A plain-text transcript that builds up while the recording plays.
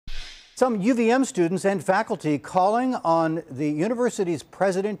Some UVM students and faculty calling on the university's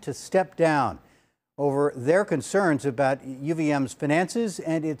president to step down over their concerns about UVM's finances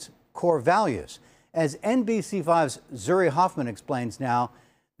and its core values. As NBC5's Zuri Hoffman explains now,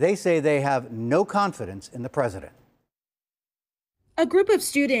 they say they have no confidence in the president. A group of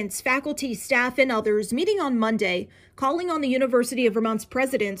students, faculty, staff, and others meeting on Monday, calling on the University of Vermont's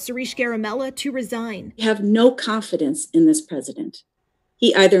president, President Garimella, to resign. We have no confidence in this president.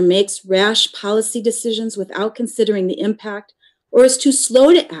 He either makes rash policy decisions without considering the impact or is too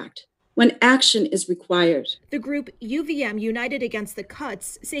slow to act when action is required. The group UVM United Against the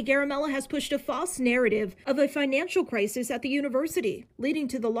Cuts say Garimella has pushed a false narrative of a financial crisis at the university, leading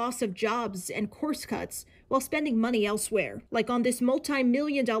to the loss of jobs and course cuts while spending money elsewhere, like on this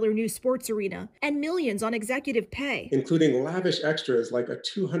multi-million-dollar new sports arena and millions on executive pay, including lavish extras like a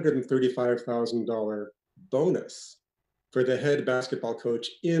 $235,000 bonus for the head basketball coach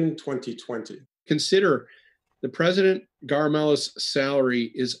in 2020. Consider the President Garimella's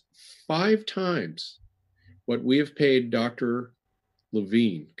salary is 5 times what we have paid Dr.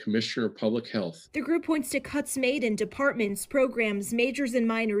 Levine, Commissioner of Public Health. The group points to cuts made in departments, programs, majors, and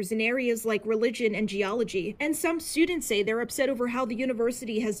minors in areas like religion and geology. And some students say they're upset over how the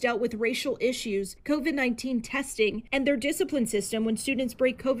university has dealt with racial issues, COVID-19 testing, and their discipline system when students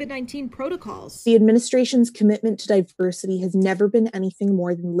break COVID-19 protocols. The administration's commitment to diversity has never been anything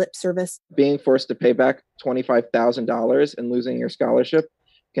more than lip service. Being forced to pay back $25,000 and losing your scholarship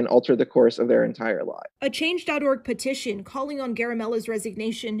can alter the course of their entire life. A Change.org petition calling on Garimella's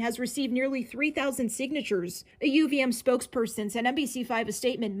resignation has received nearly 3,000 signatures. A UVM spokesperson sent NBC5 a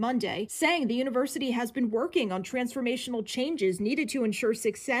statement Monday saying the university has been working on transformational changes needed to ensure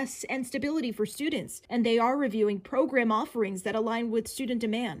success and stability for students, and they are reviewing program offerings that align with student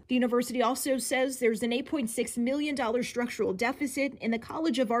demand. The university also says there's an $8.6 million structural deficit in the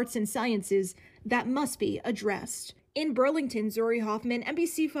College of Arts and Sciences that must be addressed. In Burlington, Zuri Hoffman,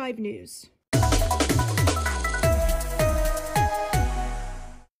 NBC5 News.